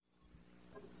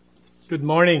Good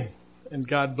morning, and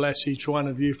God bless each one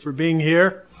of you for being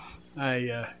here.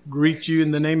 I greet you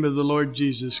in the name of the Lord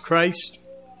Jesus Christ,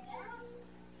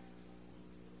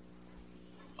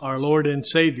 our Lord and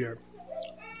Savior.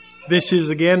 This is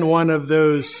again one of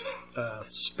those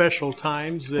special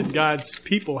times that God's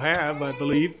people have, I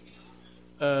believe,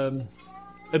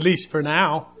 at least for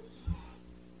now.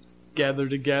 Gather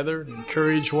together,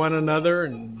 encourage one another,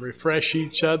 and refresh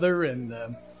each other, and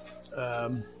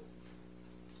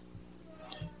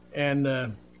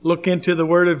look into the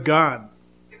Word of God.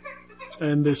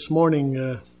 And this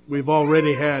morning, we've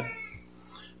already had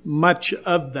much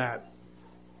of that.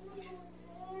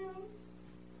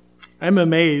 I'm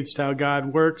amazed how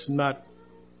God works. I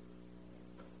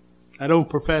don't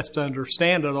profess to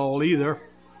understand it all either.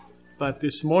 But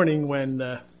this morning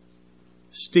when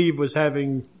Steve was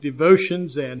having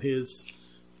devotions and his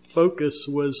focus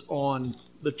was on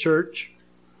the church,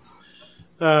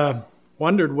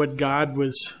 wondered what God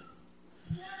was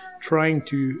trying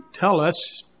to tell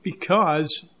us,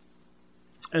 because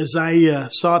as I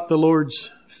sought the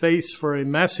Lord's face for a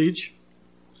message,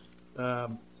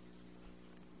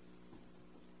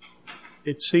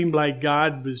 it seemed like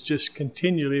God was just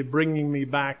continually bringing me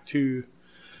back to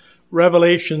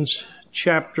Revelations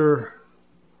chapter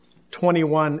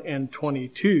 21 and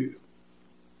 22.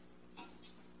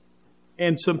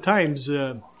 And sometimes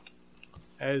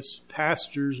as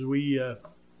pastors, we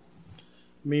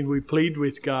plead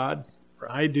with God,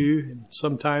 or I do, and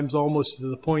sometimes almost to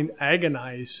the point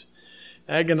agonizing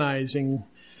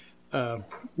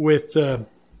with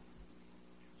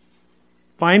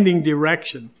finding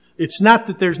direction. It's not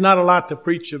that there's not a lot to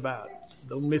preach about.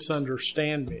 Don't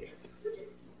misunderstand me.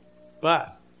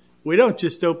 But we don't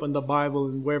just open the Bible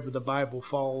and wherever the Bible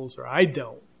falls, or I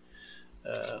don't.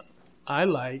 I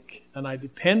like and I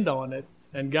depend on it,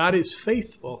 and God is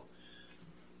faithful.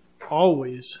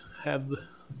 Always have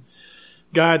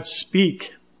God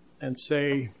speak and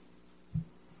say,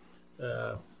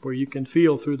 for you can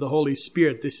feel through the Holy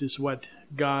Spirit, this is what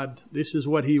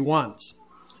He wants.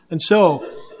 And so,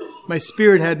 my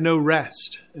spirit had no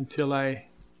rest until I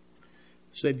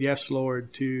said, yes,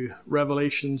 Lord, to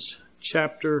Revelations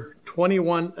chapter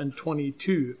 21 and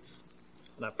 22.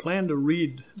 And I plan to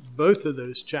read both of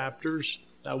those chapters.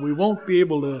 Now, we won't be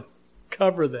able to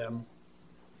cover them,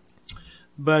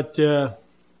 but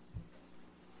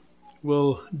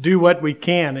we'll do what we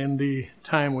can in the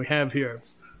time we have here.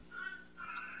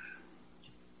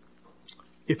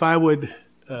 If I would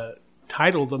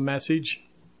title the message,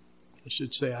 I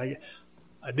should say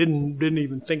I didn't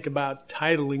even think about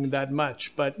titling that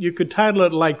much, but you could title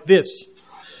it like this: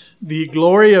 The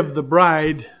Glory of the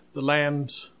Bride, the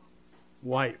Lamb's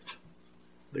Wife.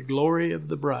 The Glory of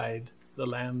the Bride, the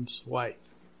Lamb's Wife.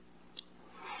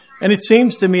 And it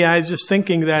seems to me, I was just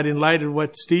thinking that in light of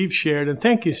what Steve shared, and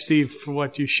thank you, Steve, for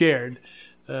what you shared.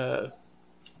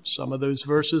 Some of those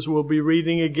verses we'll be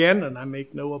reading again, and I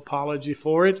make no apology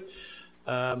for it.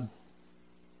 I'm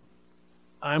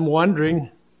wondering,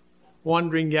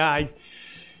 I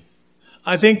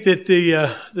think that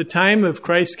the time of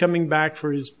Christ coming back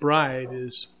for His bride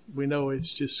is, we know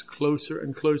it's just closer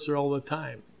and closer all the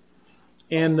time.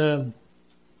 And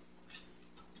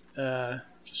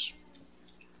just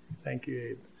thank you,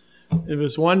 Abe. I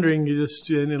was wondering, just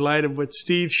in light of what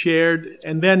Steve shared,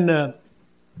 and then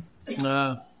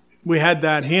we had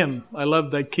that hymn, I Love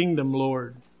Thy Kingdom,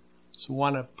 Lord. It's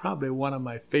probably one of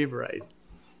my favorite.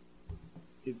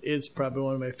 It is probably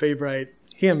one of my favorite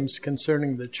hymns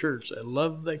concerning the church. I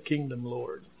love Thy Kingdom,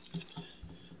 Lord,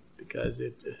 because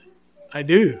I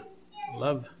do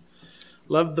love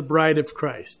the bride of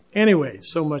Christ. Anyway,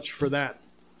 so much for that.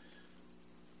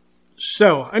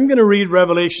 So, I'm going to read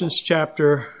Revelations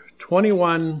chapter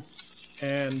 21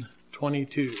 and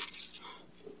 22.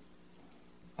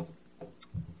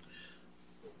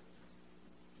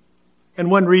 And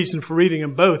one reason for reading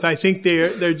them both, I think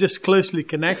they're just closely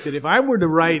connected. If I would have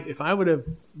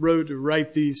wrote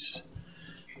these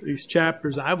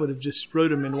chapters, I would have just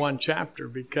wrote them in one chapter,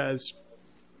 because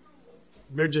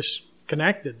they're just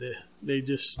connected.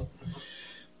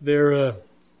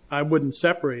 I wouldn't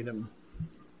separate them.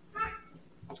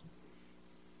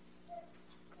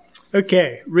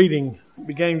 Okay,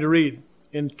 beginning to read.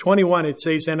 In 21 it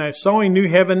says, And I saw a new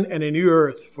heaven and a new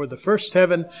earth, for the first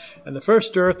heaven and the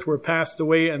first earth were passed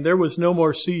away, and there was no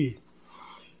more sea.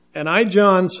 And I,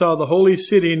 John, saw the holy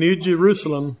city, New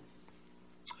Jerusalem,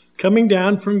 coming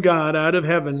down from God out of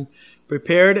heaven,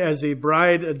 prepared as a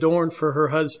bride adorned for her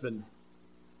husband.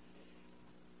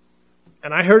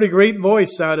 And I heard a great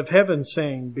voice out of heaven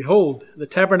saying, Behold, the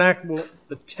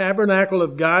tabernacle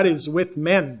of God is with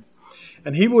men,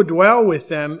 And he will dwell with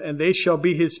them, and they shall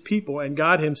be his people, and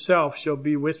God himself shall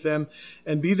be with them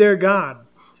and be their God.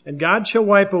 And God shall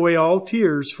wipe away all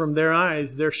tears from their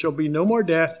eyes. There shall be no more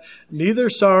death, neither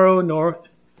sorrow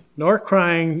nor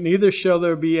crying, neither shall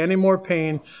there be any more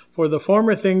pain, for the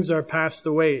former things are passed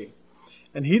away.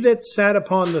 And he that sat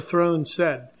upon the throne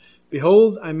said,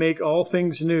 Behold, I make all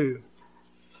things new.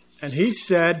 And he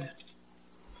said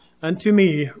unto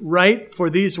me, Write,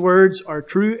 for these words are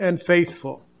true and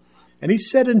faithful. And he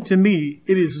said unto me,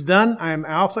 It is done. I am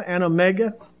Alpha and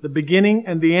Omega, the beginning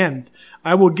and the end.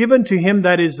 I will give unto him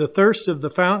that is athirst of the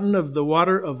fountain of the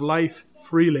water of life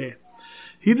freely.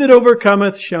 He that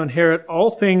overcometh shall inherit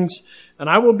all things, and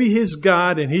I will be his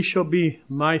God, and he shall be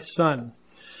my son.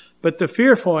 But the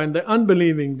fearful and the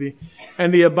unbelieving,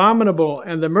 and the abominable,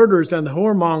 and the murderers, and the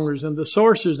whoremongers, and the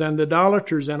sorcerers, and the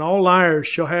idolaters, and all liars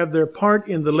shall have their part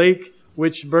in the lake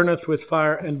which burneth with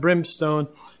fire and brimstone,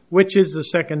 which is the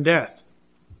second death.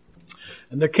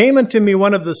 And there came unto me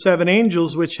one of the seven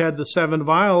angels, which had the seven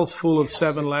vials full of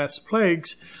seven last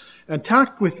plagues, and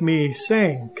talked with me,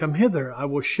 saying, Come hither, I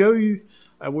will show thee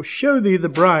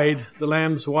the bride, the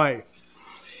Lamb's wife.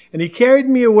 And he carried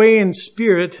me away in the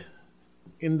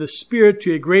spirit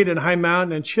to a great and high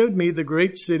mountain, and showed me the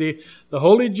great city, the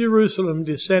holy Jerusalem,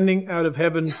 descending out of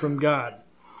heaven from God,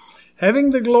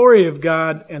 having the glory of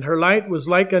God, and her light was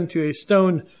like unto a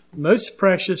stone most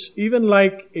precious, even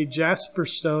like a jasper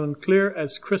stone, clear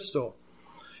as crystal,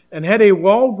 and had a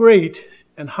wall great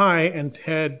and high, and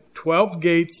had 12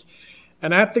 gates,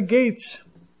 and at the gates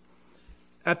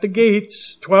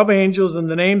 12 angels, and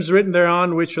the names written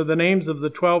thereon, which are the names of the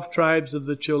 12 tribes of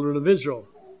the children of Israel.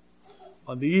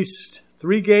 On the east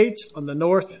 3 gates, on the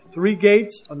north 3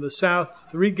 gates, on the south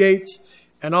 3 gates,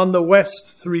 and on the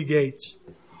west 3 gates.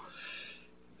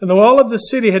 And the wall of the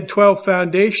city had 12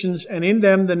 foundations, and in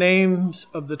them the names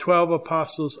of the 12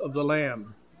 apostles of the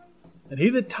Lamb. And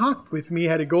he that talked with me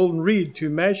had a golden reed to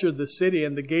measure the city,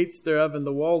 and the gates thereof, and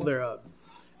the wall thereof.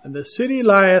 And the city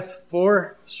lieth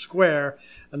 4 square,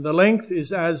 and the length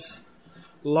is as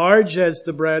large as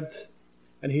the breadth.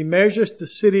 And he measures the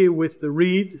city with the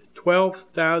reed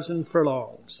 12,000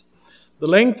 furlongs. The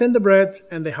length and the breadth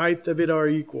and the height of it are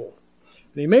equal.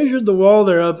 And he measured the wall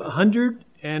thereof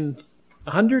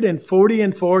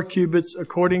 144 cubits,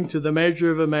 according to the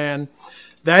measure of a man,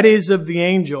 that is, of the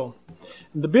angel.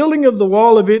 And the building of the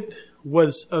wall of it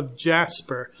was of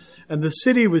jasper, and the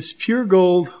city was pure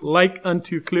gold, like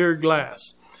unto clear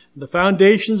glass. The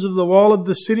foundations of the wall of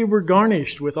the city were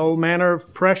garnished with all manner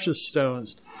of precious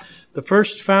stones. The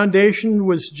first foundation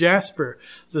was jasper,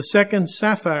 the second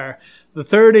sapphire, the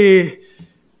third a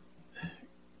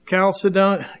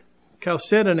chalcedony,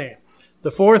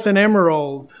 the fourth an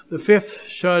emerald, the fifth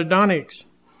sardonyx,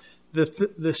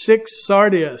 the sixth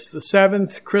sardius, the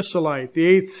seventh chrysolite, the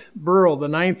eighth beryl, the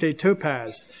ninth a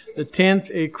topaz, the 10th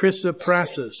a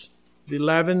chrysoprasus, the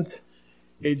 11th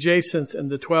a jacinth, and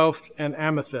the 12th an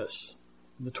amethyst.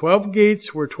 The 12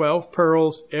 gates were 12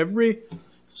 pearls. Every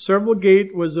several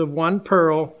gate was of 1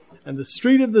 pearl, and the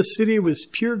street of the city was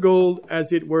pure gold,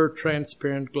 as it were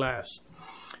transparent glass.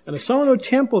 And I saw no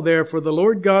temple there, for the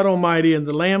Lord God Almighty and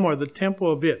the Lamb are the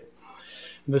temple of it.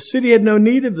 And the city had no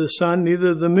need of the sun,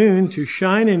 neither the moon, to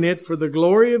shine in it, for the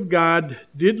glory of God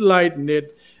did lighten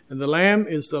it, and the Lamb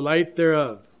is the light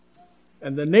thereof.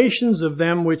 And the nations of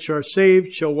them which are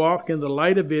saved shall walk in the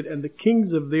light of it, and the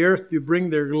kings of the earth do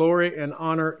bring their glory and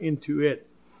honor into it.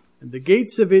 And the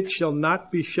gates of it shall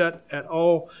not be shut at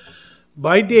all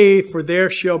by day, for there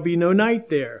shall be no night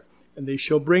there. And they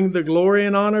shall bring the glory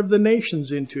and honor of the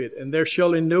nations into it. And there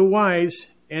shall in no wise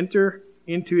enter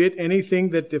into it anything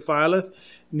that defileth,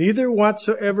 neither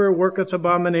whatsoever worketh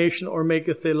abomination or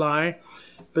maketh a lie,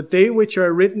 but they which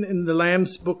are written in the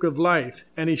Lamb's book of life.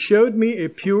 And he showed me a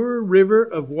pure river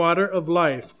of water of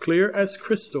life, clear as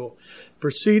crystal,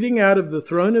 proceeding out of the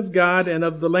throne of God and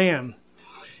of the Lamb.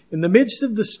 In the midst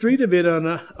of the street of it,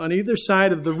 on either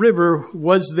side of the river,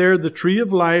 was there the tree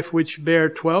of life, which bare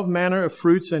 12 manner of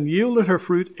fruits, and yielded her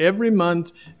fruit every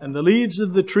month, and the leaves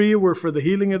of the tree were for the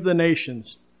healing of the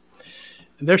nations.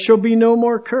 And there shall be no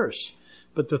more curse,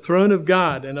 but the throne of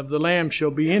God and of the Lamb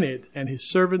shall be in it, and his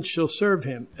servants shall serve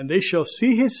him. And they shall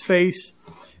see his face,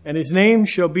 and his name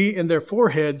shall be in their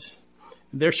foreheads.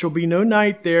 And there shall be no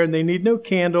night there, and they need no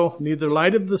candle, neither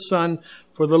light of the sun,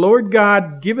 for the Lord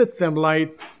God giveth them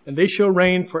light, and they shall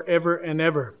reign forever and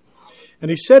ever. And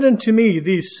he said unto me,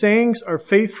 These sayings are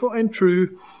faithful and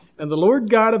true, and the Lord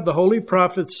God of the holy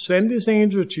prophets send his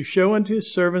angel to show unto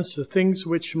his servants the things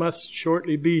which must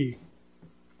shortly be.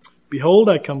 Behold,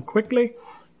 I come quickly.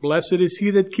 Blessed is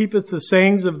he that keepeth the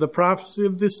sayings of the prophecy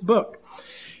of this book.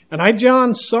 And I,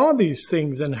 John, saw these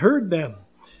things and heard them.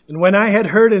 And when I had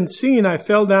heard and seen, I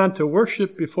fell down to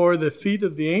worship before the feet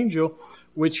of the angel,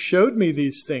 which showed me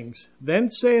these things. Then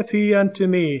saith he unto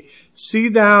me, See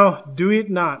thou do it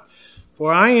not.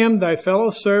 For I am thy fellow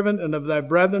servant, and of thy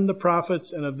brethren the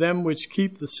prophets, and of them which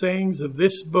keep the sayings of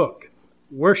this book.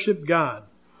 Worship God.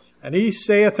 And he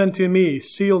saith unto me,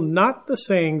 Seal not the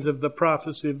sayings of the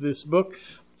prophecy of this book,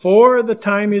 for the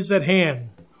time is at hand.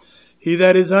 He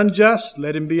that is unjust,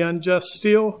 let him be unjust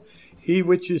still. He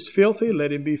which is filthy,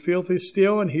 let him be filthy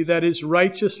still. And he that is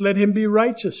righteous, let him be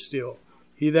righteous still.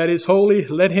 He that is holy,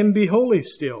 let him be holy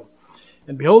still.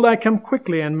 And behold, I come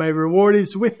quickly, and my reward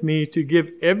is with me, to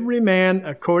give every man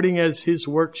according as his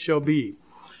work shall be.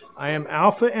 I am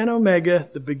Alpha and Omega,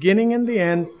 the beginning and the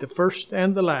end, the first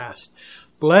and the last.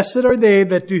 Blessed are they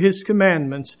that do his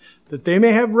commandments, that they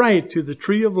may have right to the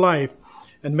tree of life,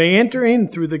 and may enter in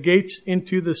through the gates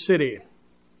into the city.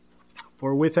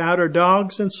 For without are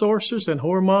dogs and sorcerers and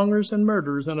whoremongers and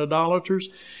murderers and idolaters,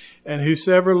 and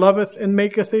whosoever loveth and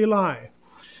maketh a lie.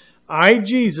 I,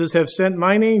 Jesus, have sent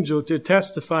mine angel to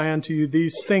testify unto you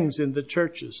these things in the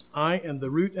churches. I am the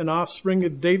root and offspring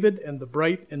of David, and the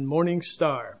bright and morning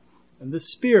star. And the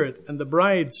Spirit and the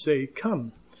bride say,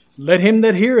 Come. Let him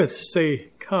that heareth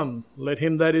say, Come. Let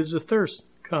him that is athirst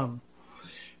come.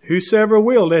 Whosoever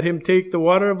will, let him take the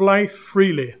water of life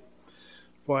freely.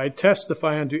 For I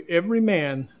testify unto every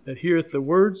man that heareth the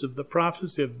words of the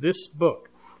prophecy of this book.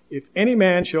 If any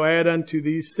man shall add unto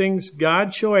these things,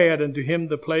 God shall add unto him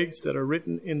the plagues that are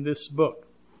written in this book.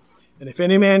 And if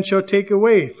any man shall take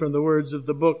away from the words of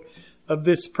the book of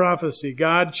this prophecy,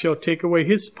 God shall take away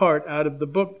his part out of the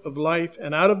book of life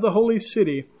and out of the holy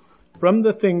city from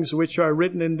the things which are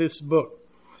written in this book.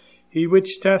 He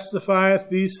which testifieth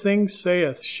these things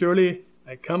saith, Surely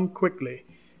I come quickly.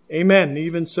 Amen.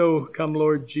 Even so, come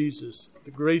Lord Jesus.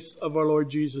 The grace of our Lord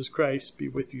Jesus Christ be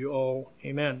with you all.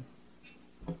 Amen.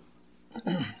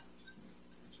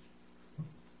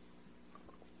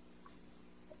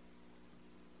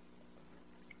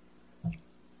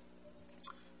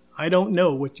 I don't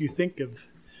know what you think of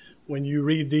when you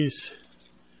read these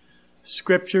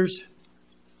scriptures.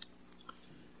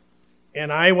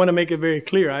 And I want to make it very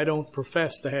clear, I don't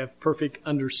profess to have perfect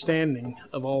understanding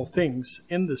of all things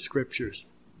in the scriptures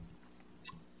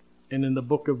and in the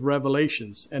book of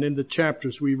Revelations and in the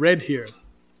chapters we read here.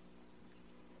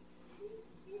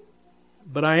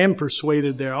 But I am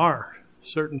persuaded there are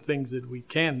certain things that we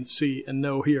can see and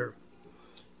know here.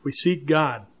 We seek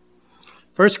God.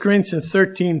 1 Corinthians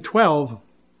 13:12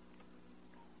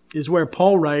 is where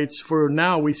Paul writes, For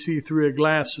now we see through a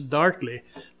glass darkly,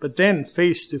 but then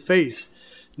face to face.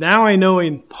 Now I know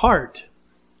in part,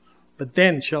 but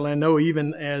then shall I know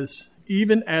even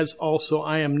as also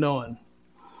I am known.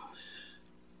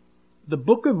 The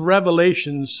book of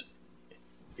Revelations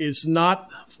is not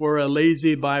for a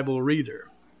lazy Bible reader.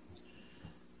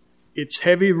 It's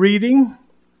heavy reading,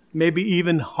 maybe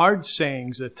even hard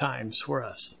sayings at times for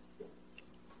us.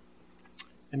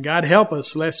 And God help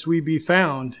us lest we be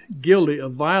found guilty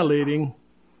of violating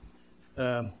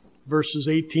verses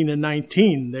 18 and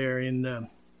 19 there in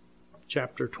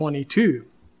chapter 22.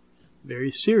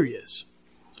 Very serious.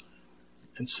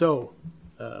 And so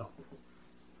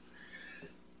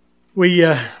we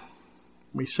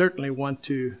certainly want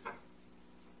to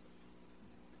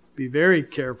be very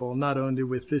careful, not only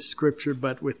with this scripture,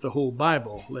 but with the whole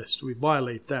Bible, lest we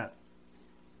violate that.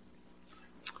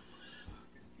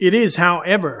 It is,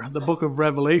 however, the book of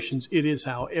Revelations, it is,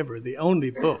 however, the only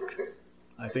book,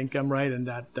 I think I'm right in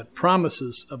that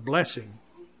promises a blessing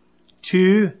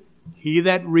to he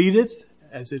that readeth,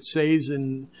 as it says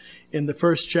in the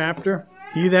first chapter,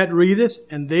 he that readeth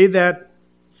and they that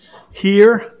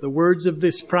hear the words of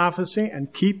this prophecy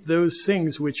and keep those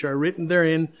things which are written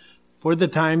therein, for the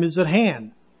time is at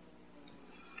hand.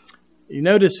 You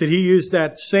notice that he used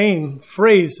that same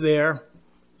phrase there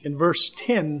in verse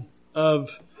 10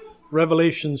 of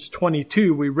Revelations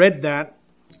 22. We read that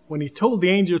when the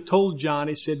angel told John,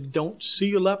 he said, don't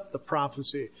seal up the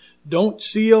prophecy. Don't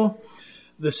seal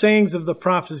the sayings of the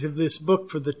prophecy of this book,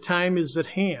 for the time is at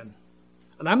hand.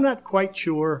 And I'm not quite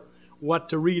sure what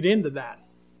to read into that.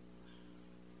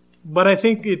 But I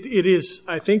think it's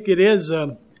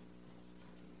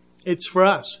for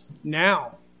us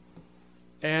now.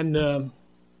 And the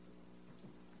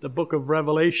book of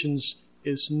Revelations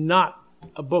is not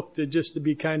a book to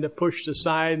be kind of pushed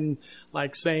aside and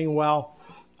like saying, well,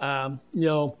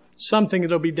 something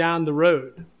that'll be down the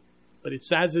road. But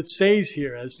it's as it says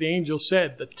here, as the angel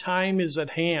said, the time is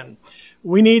at hand.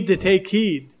 We need to take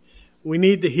heed. We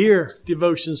need to hear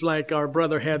devotions like our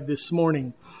brother had this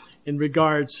morning in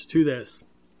regards to this.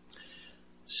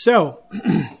 So,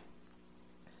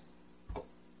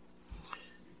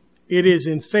 it is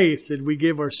in faith that we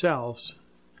give ourselves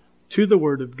to the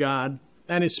Word of God,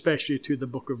 and especially to the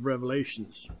book of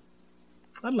Revelations.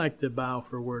 I'd like to bow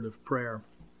for a word of prayer.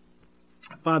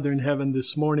 Father in heaven,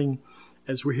 this morning,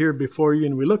 as we're here before you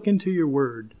and we look into your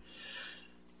Word,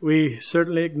 we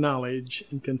certainly acknowledge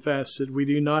and confess that we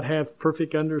do not have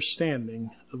perfect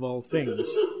understanding of all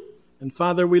things. And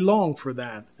Father, we long for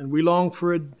that, and we long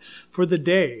for the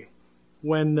day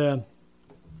when the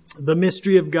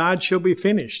mystery of God shall be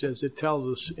finished, as it tells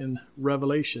us in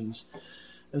Revelations.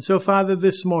 And so, Father,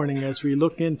 this morning, as we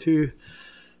look into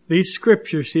these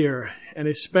scriptures here, and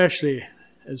especially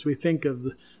as we think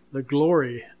of the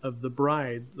glory of the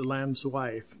bride, the Lamb's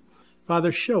wife,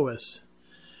 Father, show us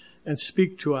and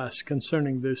speak to us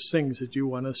concerning those things that you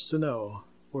want us to know.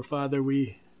 For, Father,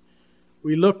 we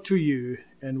look to you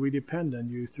and we depend on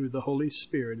you through the Holy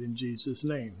Spirit in Jesus'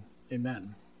 name.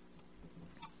 Amen.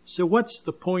 So what's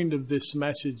the point of this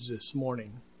message this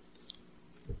morning?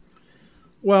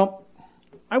 Well,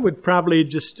 I would probably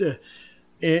just,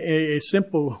 a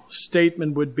simple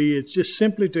statement would be, it's just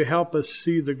simply to help us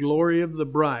see the glory of the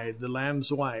bride, the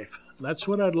Lamb's wife. That's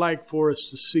what I'd like for us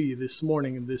to see this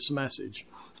morning in this message.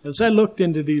 As I looked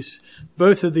into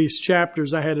both of these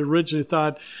chapters, I had originally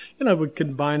thought, I would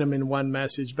combine them in one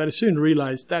message, but I soon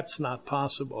realized that's not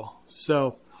possible.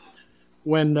 So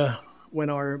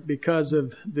because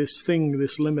of this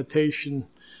limitation,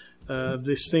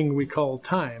 this thing we call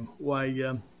time,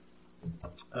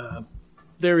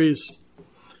 there is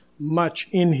much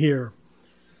in here.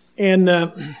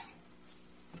 And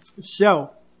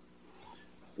so,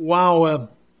 while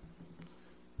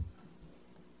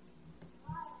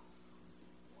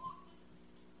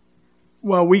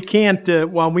we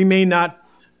may not,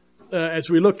 as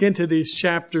we look into these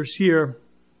chapters here,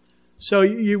 so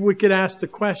we could ask the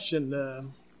question,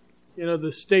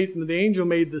 the statement, the angel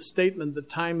made the statement, the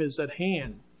time is at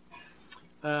hand.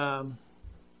 How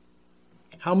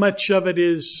much of it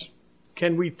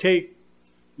can we take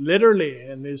literally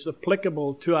and is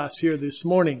applicable to us here this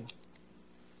morning?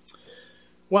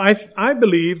 Well, I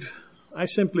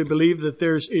simply believe that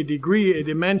there's a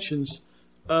dimensions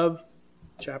of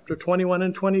chapter 21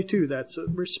 and 22. That's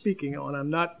what we're speaking on. I'm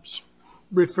not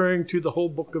referring to the whole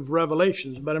book of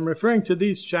Revelations, but I'm referring to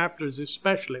these chapters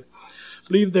especially. I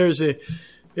believe there's a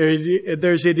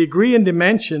degree and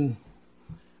dimension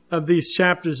of these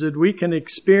chapters that we can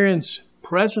experience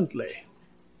presently,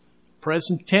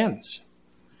 present tense.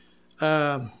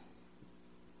 And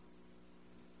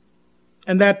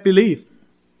that belief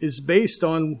is based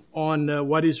on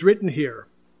what is written here.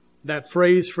 That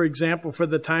phrase, for example, for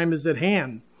the time is at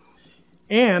hand.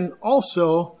 And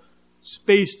also, it's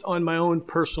based on my own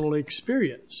personal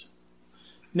experience.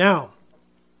 Now,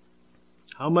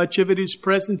 how much of it is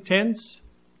present tense?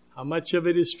 How much of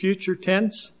it is future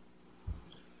tense?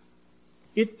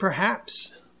 It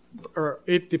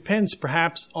depends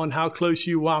perhaps on how close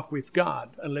you walk with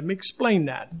God. And let me explain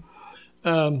that.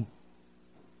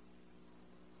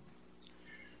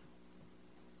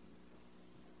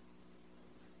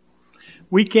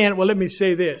 Let me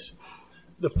say this.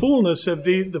 The fullness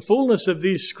of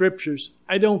these scriptures,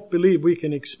 I don't believe we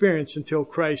can experience until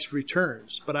Christ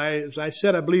returns. But as I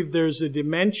said, I believe there's a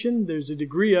dimension, there's a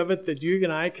degree of it that you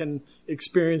and I can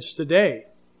experience today.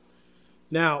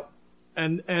 Now,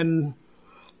 and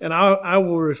I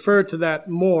will refer to that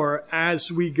more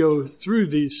as we go through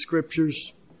these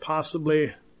scriptures,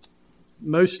 possibly,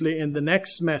 mostly in the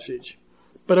next message.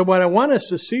 But what I want us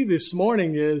to see this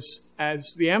morning is,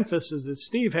 as the emphasis that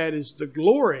Steve had, is the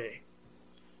glory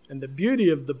and the beauty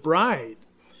of the bride.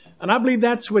 And I believe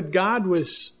that's what God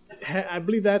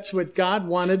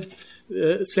wanted,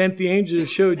 sent the angel to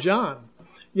show John.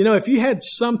 If you had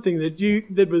something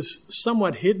that was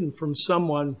somewhat hidden from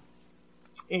someone,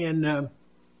 and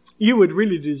you would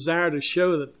really desire to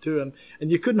show it to him,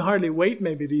 and you couldn't hardly wait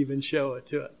maybe to even show it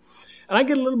to him. And I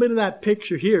get a little bit of that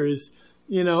picture here is,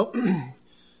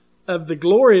 of the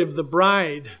glory of the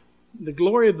bride, the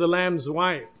glory of the Lamb's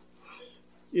wife.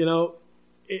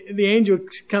 The angel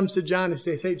comes to John and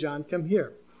says, "Hey, John, come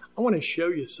here. I want to show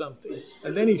you something."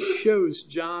 And then he shows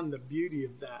John the beauty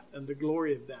of that and the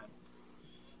glory of that.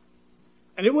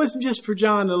 And it wasn't just for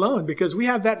John alone, because we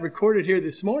have that recorded here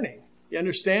this morning. You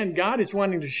understand? God is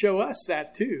wanting to show us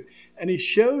that too. And he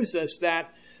shows us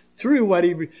that through what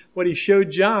he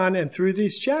showed John and through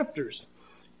these chapters.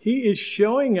 He is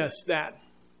showing us that.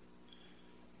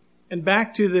 And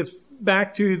back to the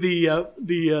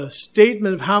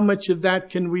statement of how much of that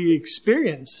can we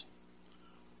experience.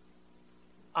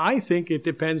 I think it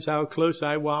depends how close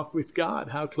I walk with God,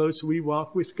 how close we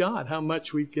walk with God, how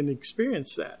much we can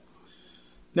experience that.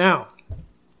 Now,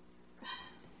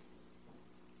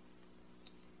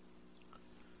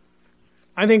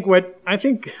 I think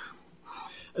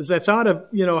as I thought of,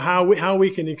 how we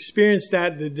can experience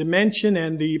that, the dimension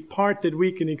and the part that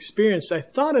we can experience, I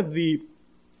thought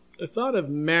of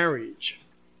marriage.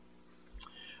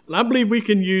 And I believe we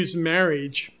can use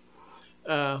marriage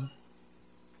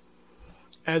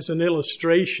as an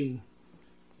illustration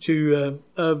of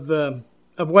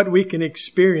what we can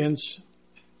experience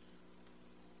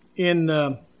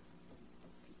in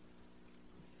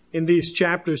these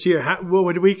chapters here.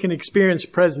 What we can experience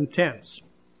present tense.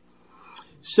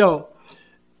 So,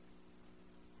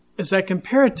 as I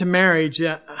compare it to marriage,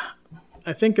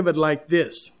 I think of it like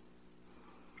this.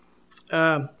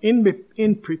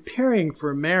 In preparing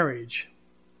for marriage,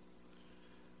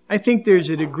 I think there's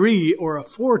a degree or a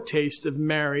foretaste of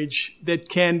marriage that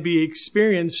can be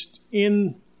experienced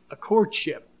in a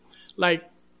courtship. Like,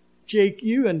 Jake,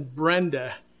 you and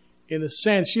Brenda, in a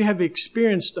sense, you have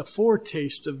experienced a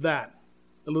foretaste of that,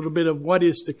 a little bit of what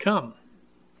is to come.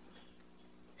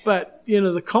 But,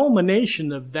 the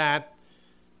culmination of that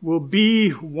will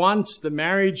be once the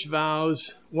marriage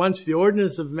vows, once the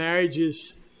ordinance of marriage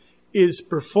is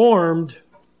performed,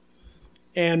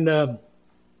 and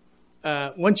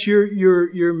once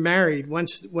you're married,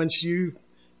 once you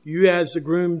as the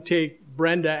groom take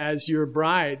Brenda as your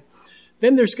bride,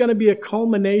 then there's going to be a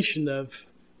culmination of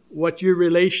what your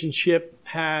relationship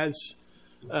has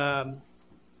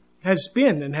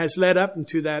been and has led up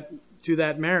into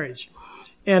that marriage.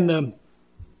 And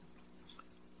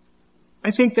I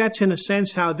think that's in a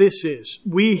sense how this is.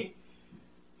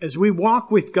 As we walk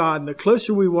with God, and the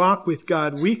closer we walk with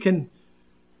God,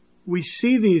 we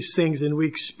see these things and we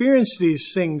experience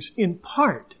these things in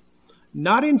part,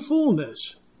 not in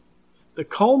fullness. The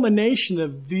culmination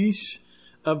of these,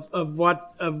 of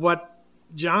what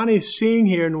John is seeing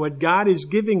here and what God is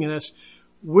giving us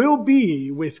will be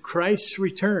with Christ's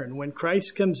return, when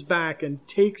Christ comes back and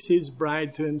takes his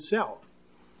bride to himself.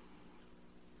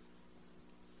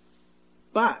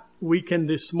 But we can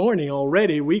this morning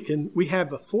already, we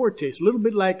have a foretaste, a little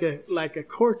bit like a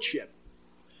courtship.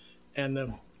 And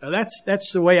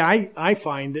that's the way I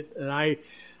find it, and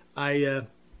I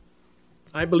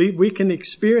believe we can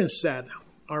experience that.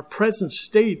 Our present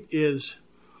state is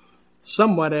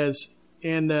somewhat as,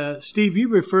 and Steve, you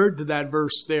referred to that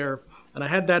verse there, and I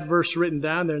had that verse written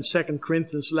down there in 2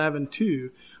 Corinthians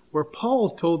 11:2, where Paul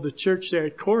told the church there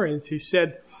at Corinth, he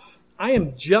said, I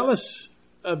am jealous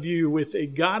of you with a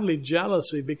godly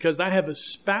jealousy, because I have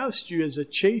espoused you as a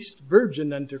chaste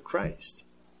virgin unto Christ.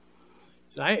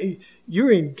 So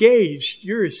you're engaged,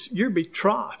 you're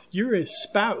betrothed, you're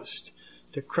espoused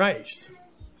to Christ.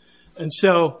 And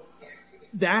so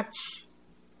that's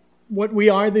what we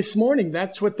are this morning.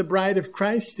 That's what the bride of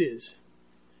Christ is.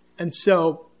 And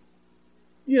so,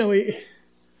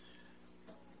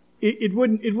 it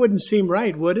wouldn't seem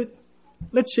right, would it?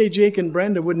 Let's say Jake and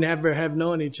Brenda wouldn't ever have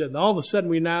known each other. All of a sudden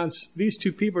we announce these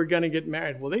two people are going to get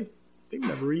married. Well, they've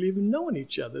never really even known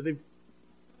each other. They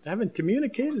haven't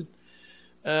communicated.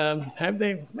 Have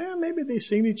they? Well, maybe they've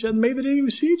seen each other. Maybe they didn't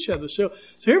even see each other. So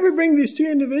here we bring these two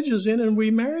individuals in and we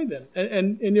marry them.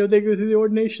 And they go through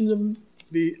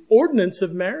the ordinance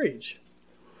of marriage.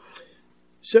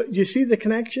 So do you see the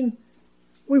connection?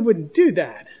 We wouldn't do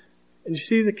that. And you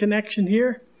see the connection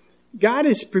here? God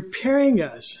is preparing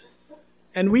us.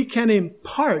 And we can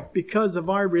impart, because of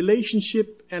our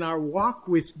relationship and our walk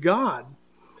with God,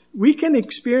 we can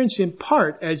experience in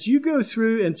part as you go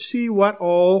through and see what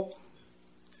all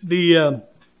the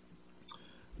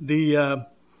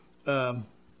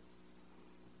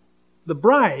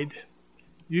bride,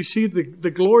 you see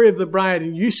the glory of the bride,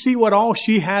 and you see what all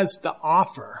she has to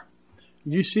offer.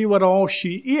 You see what all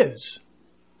she is.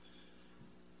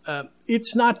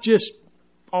 It's not just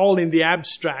all in the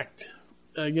abstract.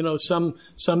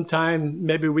 Sometime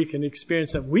maybe we can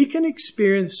experience that. We can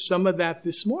experience some of that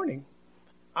this morning.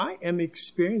 I am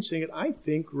experiencing it, I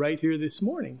think, right here this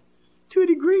morning, to a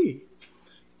degree,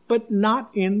 but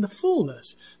not in the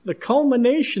fullness. The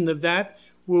culmination of that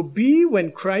will be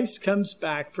when Christ comes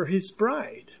back for his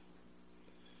bride.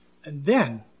 And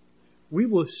then we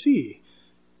will see.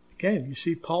 Again, you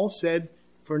see, Paul said,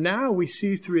 for now we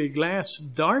see through a glass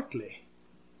darkly.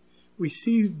 We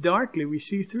see darkly, we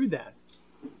see through that.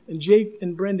 And Jake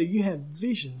and Brenda, you have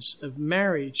visions of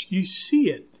marriage. You see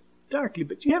it darkly,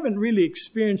 but you haven't really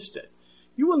experienced it.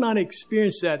 You will not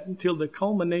experience that until the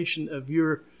culmination of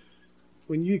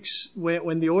when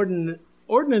the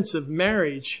ordinance of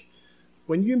marriage,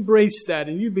 when you embrace that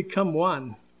and you become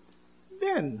one,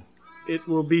 then it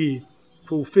will be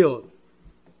fulfilled.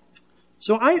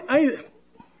 So I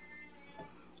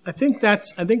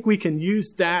think we can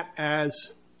use that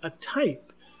as a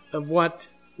type of what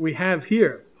we have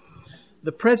here.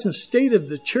 The present state of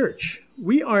the church.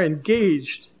 We are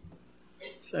engaged,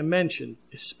 as I mentioned,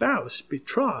 espoused,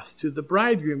 betrothed to the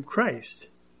bridegroom Christ.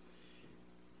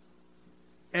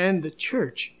 And the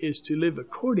church is to live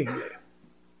accordingly.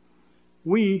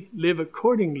 We live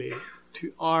accordingly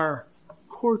to our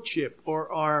courtship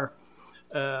or our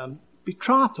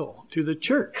betrothal to the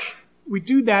church. We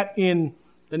do that in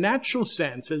the natural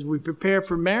sense as we prepare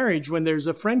for marriage. When there's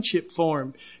a friendship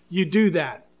formed, you do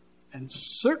that. And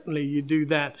certainly you do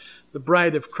that. The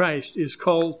bride of Christ is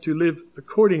called to live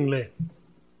accordingly.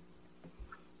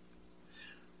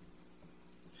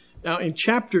 Now in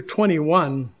chapter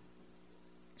 21,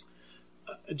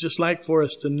 I'd just like for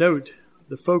us to note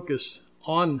the focus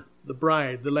on the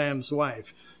bride, the Lamb's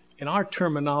wife. In our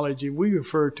terminology, we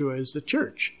refer to her as the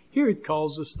church. Here it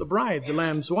calls us the bride, the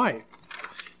Lamb's wife.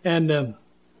 And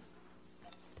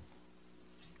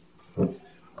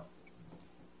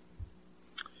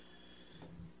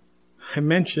I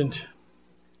mentioned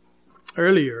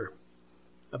earlier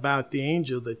about the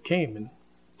angel that came and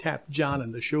tapped John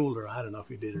on the shoulder. I don't know if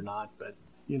he did or not, but,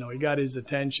 he got his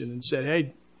attention and said,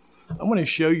 hey, I want to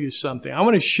show you something. I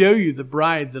want to show you the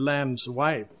bride, the Lamb's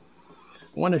wife.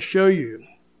 I want to show you.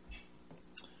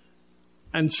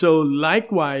 And so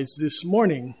likewise this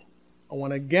morning, I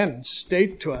want to again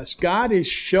state to us, God is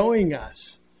showing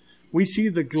us. We see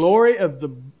the glory of the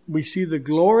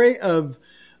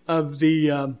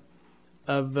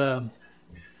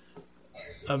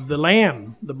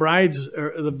Lamb, the bride,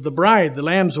 the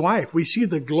Lamb's wife. We see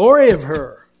the glory of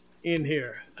her in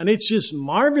here, and it's just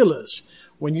marvelous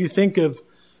when you think of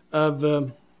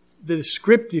the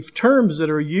descriptive terms that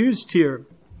are used here.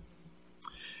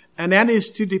 And that is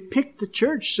to depict the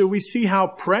church, so we see how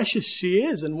precious she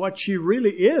is and what she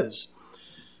really is.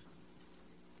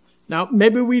 Now,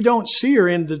 maybe we don't see her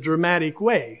in the dramatic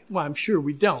way. Well, I'm sure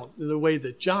we don't, the way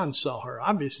that John saw her.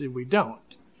 Obviously, we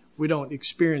don't. We don't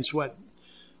experience what,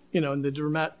 in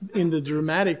the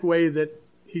dramatic way that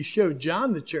he showed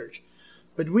John the church.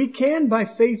 But we can, by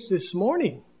faith this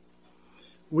morning.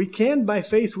 We can, by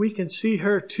faith, we can see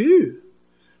her too.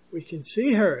 We can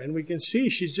see her, and we can see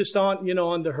she's just on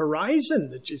the horizon,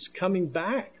 that she's coming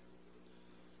back.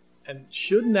 And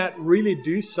shouldn't that really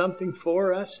do something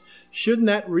for us? Shouldn't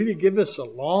that really give us a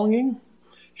longing?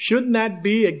 Shouldn't that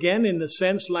be, again, in the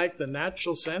sense like the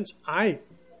natural sense? I'm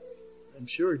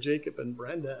sure Jacob and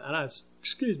Brenda, and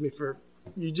excuse me for,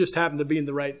 you just happen to be in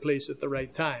the right place at the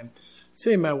right time.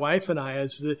 Say my wife and I,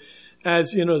 as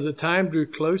the time drew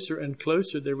closer and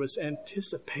closer, there was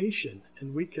anticipation,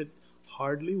 and we could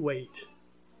hardly wait.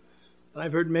 And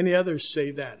I've heard many others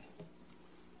say that.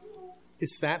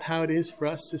 Is that how it is for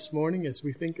us this morning as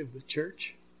we think of the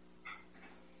church?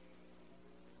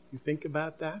 You think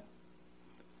about that?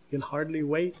 You can hardly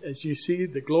wait as you see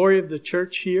the glory of the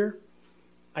church here.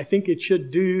 I think it should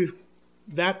do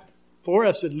that for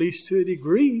us, at least to a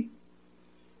degree.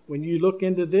 When you look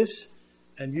into this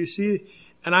and you see,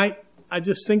 and I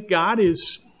just think God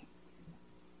is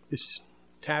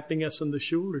tapping us on the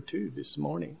shoulder too this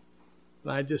morning.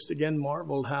 And I just again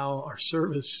marveled how our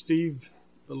service, Steve,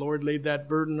 the Lord laid that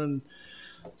burden on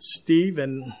Steve,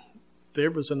 and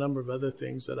there was a number of other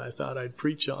things that I thought I'd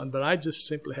preach on, but I just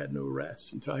simply had no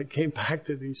rest until I came back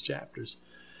to these chapters.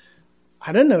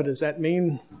 I don't know, does that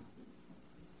mean,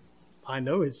 I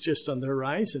know it's just on the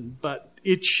horizon, but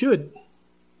it should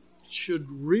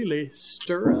really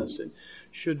stir us. It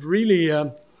should really,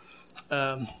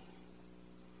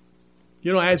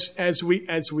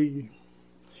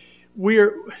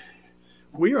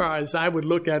 we are, as I would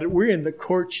look at it, we're in the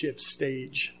courtship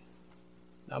stage.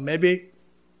 Now maybe,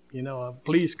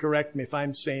 please correct me if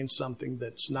I'm saying something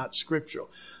that's not scriptural.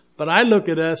 But I look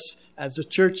at us as a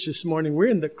church this morning, we're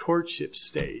in the courtship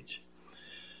stage.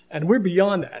 And we're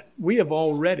beyond that. We're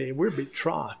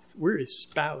betrothed. We're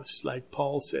espoused, like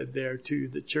Paul said there to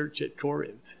the church at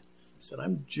Corinth. He said,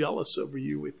 I'm jealous over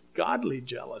you with godly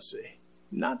jealousy.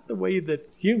 Not the way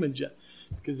that human jealousy,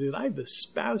 because I've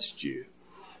espoused you.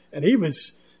 And he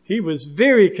was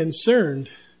very concerned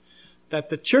that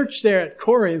the church there at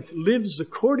Corinth lives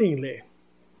accordingly.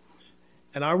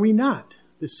 And are we not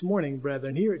this morning,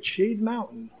 brethren, here at Shade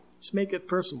Mountain? Let's make it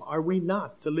personal. Are we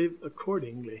not to live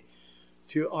accordingly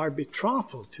to our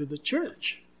betrothal to the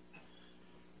church?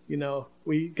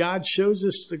 God shows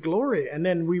us the glory, and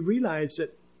then we realize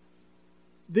that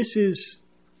this is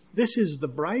the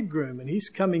bridegroom, and he's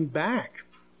coming back.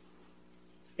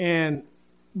 And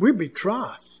we're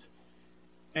betrothed.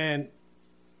 And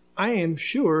I am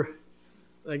sure,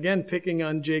 again, picking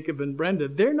on Jacob and Brenda,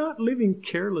 they're not living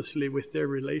carelessly with their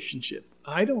relationship.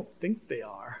 I don't think they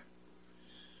are.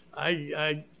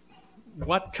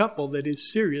 What couple that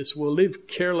is serious will live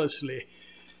carelessly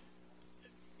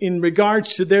in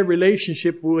regards to their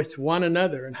relationship with one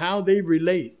another and how they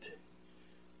relate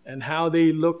and how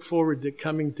they look forward to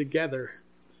coming together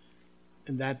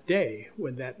in that day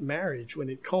when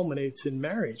it culminates in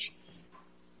marriage.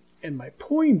 And my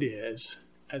point is,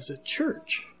 as a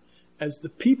church, as the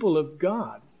people of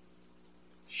God,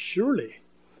 surely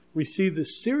we see the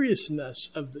seriousness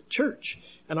of the church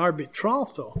and our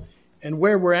betrothal and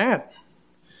where we're at,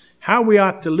 how we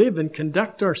ought to live and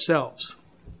conduct ourselves.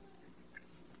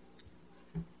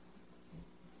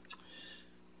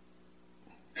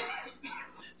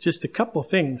 Just a couple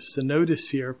things to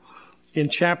notice here in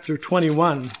chapter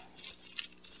 21,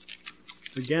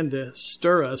 again to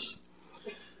stir us,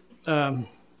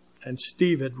 and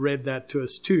Steve had read that to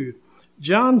us too.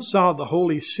 John saw the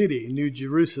holy city, New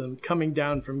Jerusalem, coming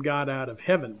down from God out of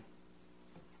heaven.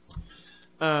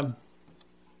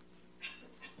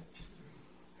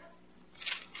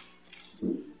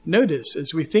 Notice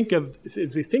as we think of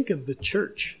the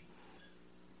church,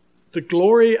 the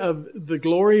glory of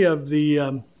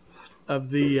the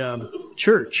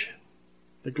church,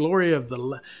 the glory of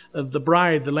the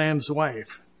bride, the Lamb's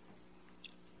wife.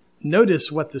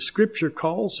 Notice what the Scripture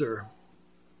calls her.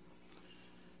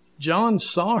 John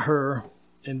saw her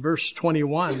in verse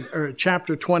 21, or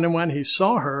chapter 21. He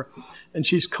saw her, and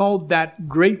she's called that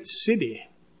great city,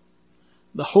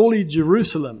 the holy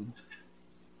Jerusalem.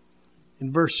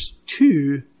 In verse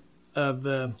 2 of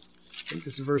I think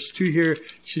it's verse 2 here,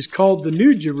 she's called the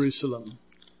New Jerusalem.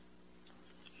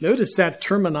 Notice that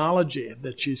terminology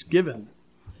that she's given.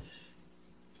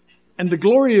 And the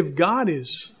glory of God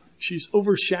she's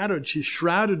overshadowed, she's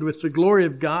shrouded with the glory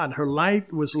of God. Her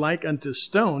light was like unto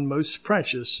stone, most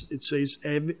precious, it says,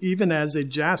 even as a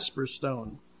jasper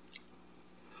stone.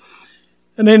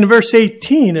 And then in verse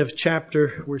 18 of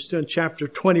we're still in chapter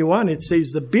 21, it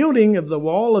says, the building of the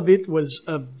wall of it was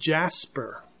of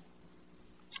jasper.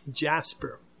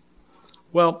 Jasper.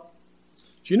 Well,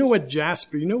 do you know what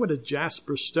jasper? You know what a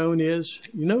jasper stone is?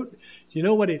 Do you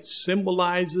know what it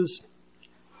symbolizes?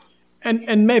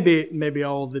 And maybe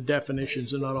all the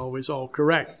definitions are not always all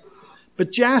correct.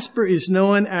 But jasper is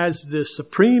known as the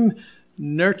supreme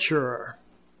nurturer.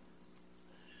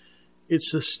 It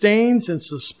sustains and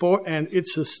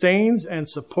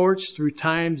supports through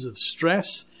times of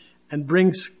stress and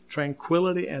brings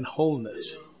tranquility and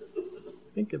wholeness.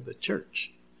 Think of the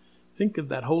church. Think of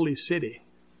that holy city.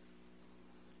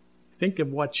 Think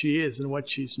of what she is and what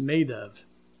she's made of.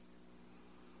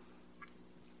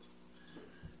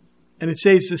 And it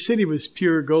says the city was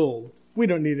pure gold. We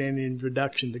don't need any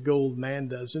introduction to gold. Man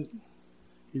doesn't.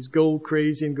 He's gold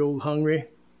crazy and gold hungry.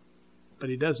 But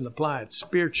he doesn't apply it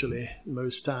spiritually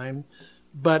most time.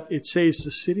 But it says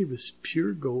the city was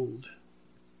pure gold.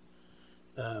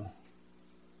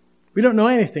 We don't know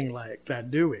anything like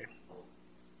that, do we?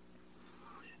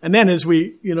 And then as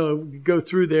we, go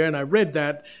through there, and I read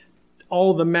that,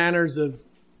 all the manners of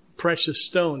precious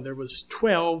stone, there was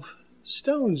 12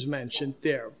 stones mentioned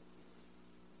there.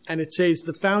 And it says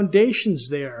the foundations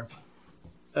there,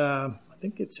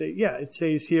 it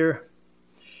says here,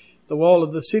 the wall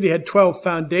of the city had 12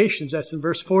 foundations. That's in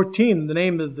verse 14. The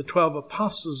name of the 12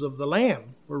 apostles of the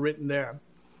Lamb were written there.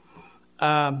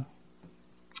 In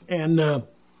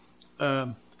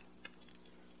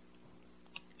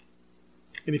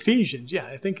Ephesians,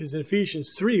 I think it's in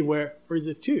Ephesians 3, or is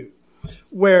it 2?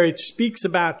 Where it speaks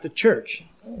about the church.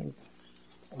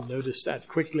 I'll notice that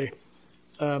quickly.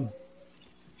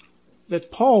 That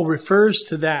Paul refers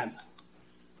to that.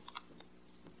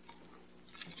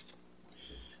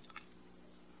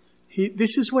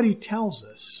 This is what he tells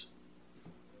us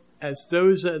as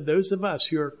those of us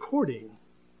who are courting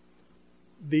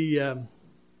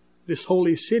this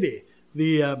holy city,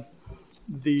 the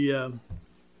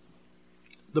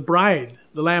bride,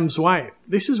 the Lamb's wife.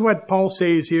 This is what Paul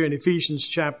says here in Ephesians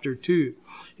chapter 2.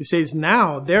 He says,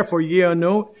 now, therefore, ye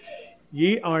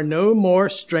are no more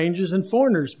strangers and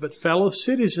foreigners, but fellow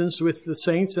citizens with the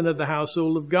saints and of the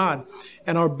household of God,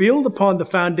 and are built upon the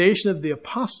foundation of the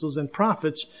apostles and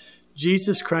prophets,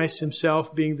 Jesus Christ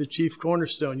himself being the chief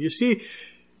cornerstone. You see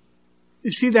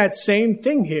that same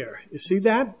thing here. You see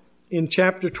that? In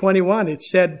chapter 21, it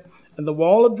said, and the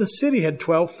wall of the city had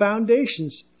 12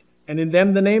 foundations, and in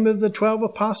them the name of the 12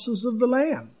 apostles of the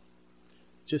Lamb.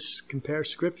 Just compare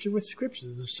Scripture with Scripture.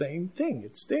 It's the same thing.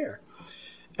 It's there.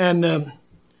 And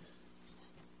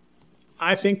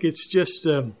I think it's just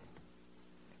a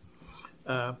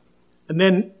And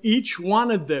then each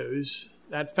one of those,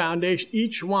 that foundation,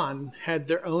 each one had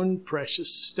their own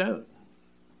precious stone.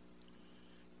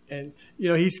 And,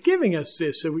 he's giving us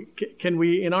this. So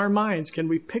in our minds, can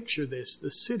we picture this, the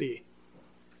city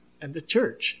and the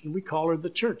church? And we call her the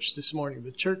church this morning,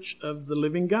 the church of the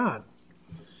living God.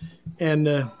 And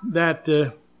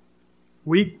that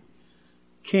we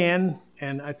can,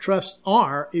 and I trust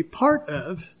are, a part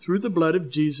of through the blood of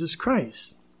Jesus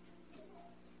Christ.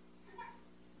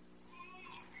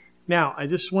 Now, I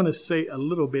just want to say a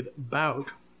little bit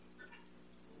about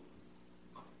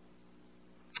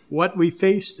what we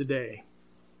face today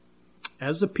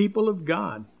as the people of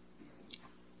God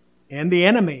and the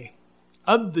enemy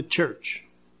of the church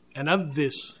and of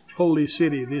this holy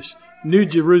city, this New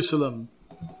Jerusalem,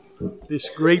 this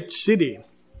great city.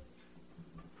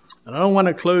 And I don't want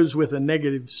to close with a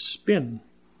negative spin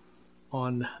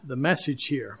on the message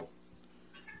here.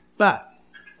 But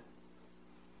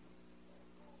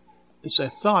as I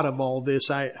thought of all this,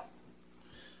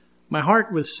 my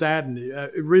heart was saddened.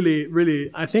 Really,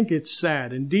 I think it's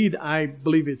sad. Indeed, I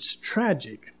believe it's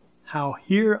tragic how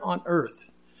here on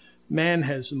earth man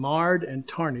has marred and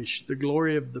tarnished the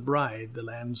glory of the bride, the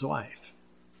Lamb's wife.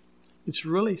 It's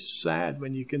really sad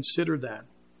when you consider that.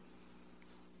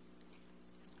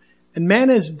 And man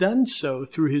has done so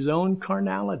through his own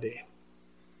carnality.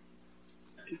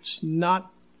 It's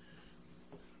not,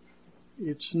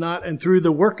 and through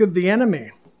the work of the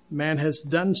enemy, man has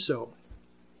done so.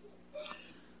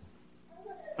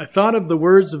 I thought of the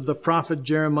words of the prophet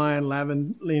Jeremiah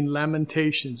in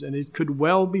Lamentations, and it could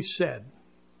well be said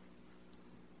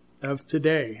of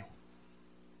today.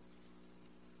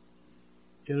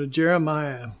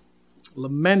 Jeremiah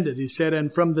lamented, he said,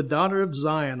 and from the daughter of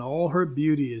Zion, all her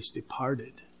beauty is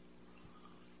departed.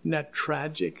 Isn't that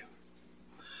tragic?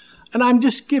 And I'm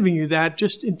just giving you that,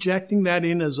 just injecting that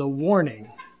in as a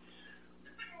warning.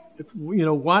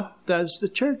 What does the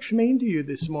church mean to you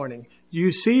this morning?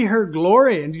 You see her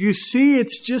glory, and you see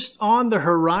it's just on the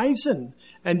horizon,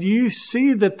 and you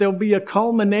see that there'll be a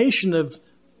culmination of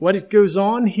what it goes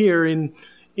on here in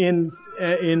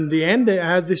the end,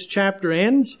 how this chapter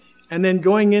ends, and then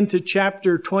going into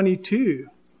chapter 22.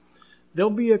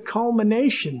 There'll be a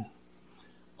culmination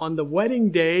on the wedding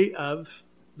day of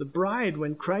the bride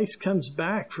when Christ comes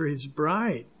back for his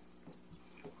bride.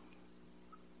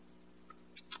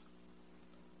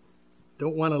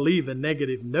 Don't want to leave a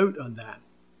negative note on that.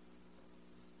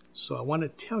 So I want to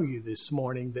tell you this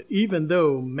morning that even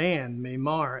though man may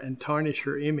mar and tarnish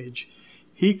her image,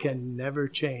 he can never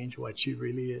change what she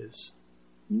really is.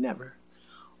 Never.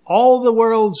 All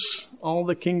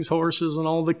the king's horses and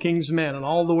all the king's men and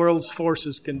all the world's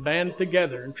forces can band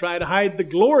together and try to hide the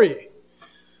glory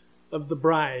of the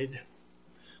bride,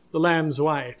 the Lamb's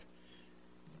wife,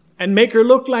 and make her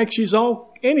look like she's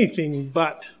anything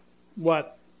but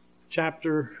what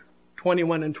chapter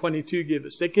 21 and 22 give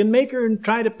us. They can make her and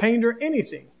try to paint her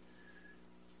anything.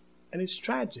 And it's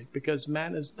tragic because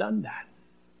man has done that.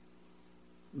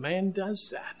 Man does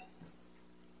that.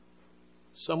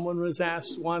 Someone was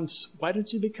asked once, why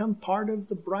don't you become part of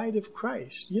the bride of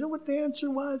Christ? You know what the answer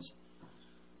was?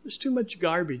 There's too much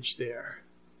garbage there.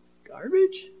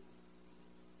 Garbage?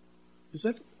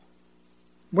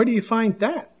 Where do you find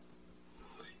that?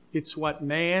 It's what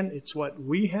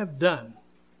we have done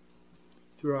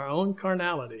through our own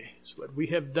carnality. It's what we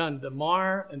have done to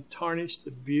mar and tarnish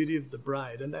the beauty of the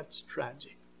bride, and that's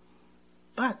tragic.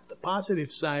 But the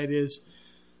positive side is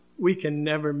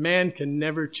man can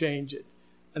never change it.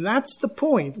 And that's the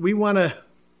point we want to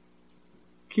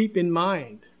keep in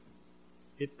mind.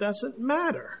 It doesn't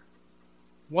matter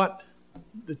what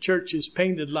the church is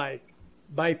painted like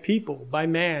by people, by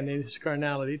man in his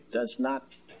carnality. It does not.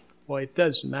 Well, it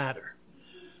does matter.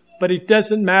 But it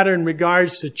doesn't matter in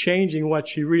regards to changing what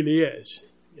she really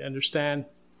is. You understand?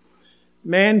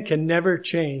 Man can never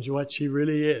change what she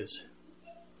really is.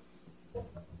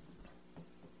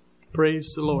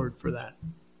 Praise the Lord for that.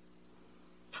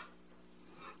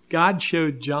 God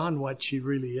showed John what she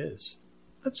really is.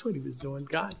 That's what he was doing.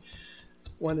 God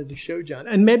wanted to show John.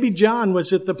 And maybe John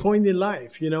was at the point in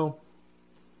life,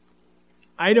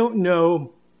 I don't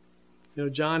know.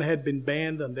 John had been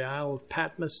banned on the Isle of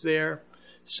Patmos there,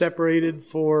 separated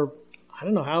for, I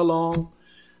don't know how long.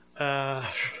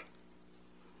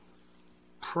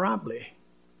 Probably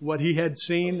what he had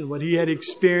seen and what he had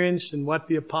experienced and what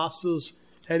the apostles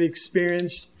had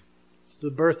experienced, the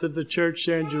birth of the church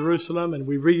there in Jerusalem. And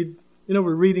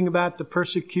we're reading about the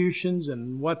persecutions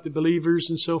and what the believers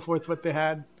and so forth, what they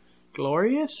had.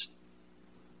 Glorious?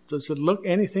 Does it look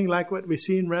anything like what we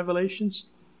see in Revelations?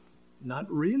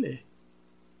 Not really.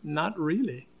 Not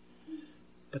really.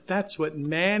 But that's what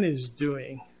man is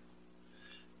doing.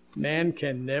 Man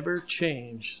can never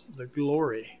change the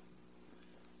glory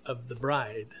of the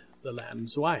bride, the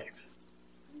Lamb's wife.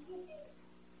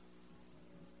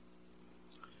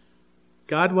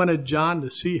 God wanted John to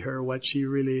see her, what she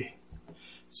really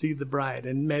see the bride.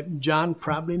 And John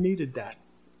probably needed that.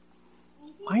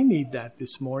 I need that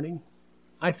this morning.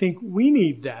 I think we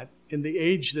need that in the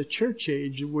age, the church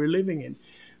age we're living in.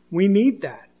 We need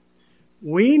that.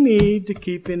 We need to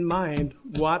keep in mind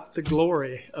what the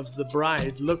glory of the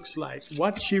bride looks like,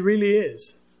 what she really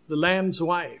is, the Lamb's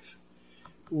wife.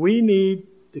 We need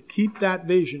to keep that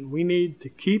vision. We need to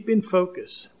keep in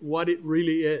focus what it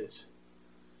really is.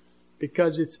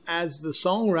 Because it's, as the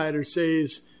songwriter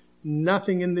says,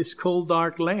 nothing in this cold,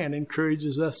 dark land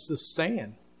encourages us to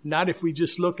stand. Not if we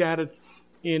just look at it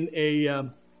in a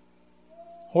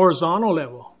horizontal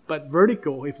level, but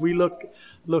vertical. If we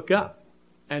look up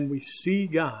and we see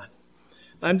God.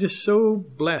 I'm just so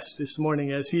blessed this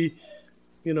morning as he,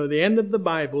 the end of the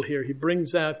Bible here, he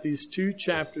brings out these 2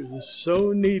 chapters. It's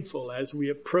so needful as we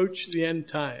approach the end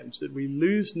times that we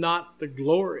lose not the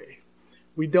glory.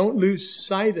 We don't lose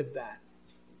sight of that.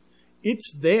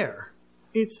 It's there.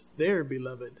 It's there,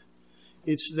 beloved.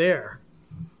 It's there.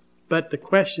 But the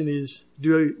question is,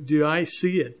 do I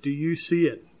see it? Do you see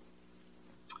it?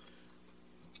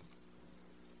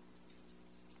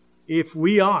 If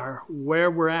we are where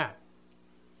we're at,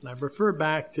 and I refer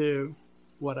back to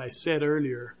what I said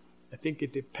earlier, I think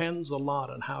it depends a lot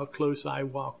on how close I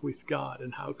walk with God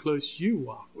and how close you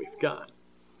walk with God.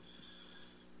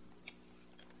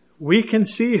 We can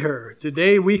see her.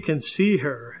 Today we can see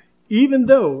her, even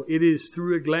though it is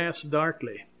through a glass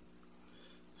darkly.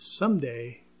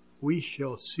 Someday we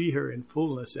shall see her in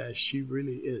fullness as she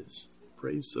really is.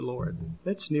 Praise the Lord.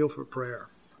 Let's kneel for prayer.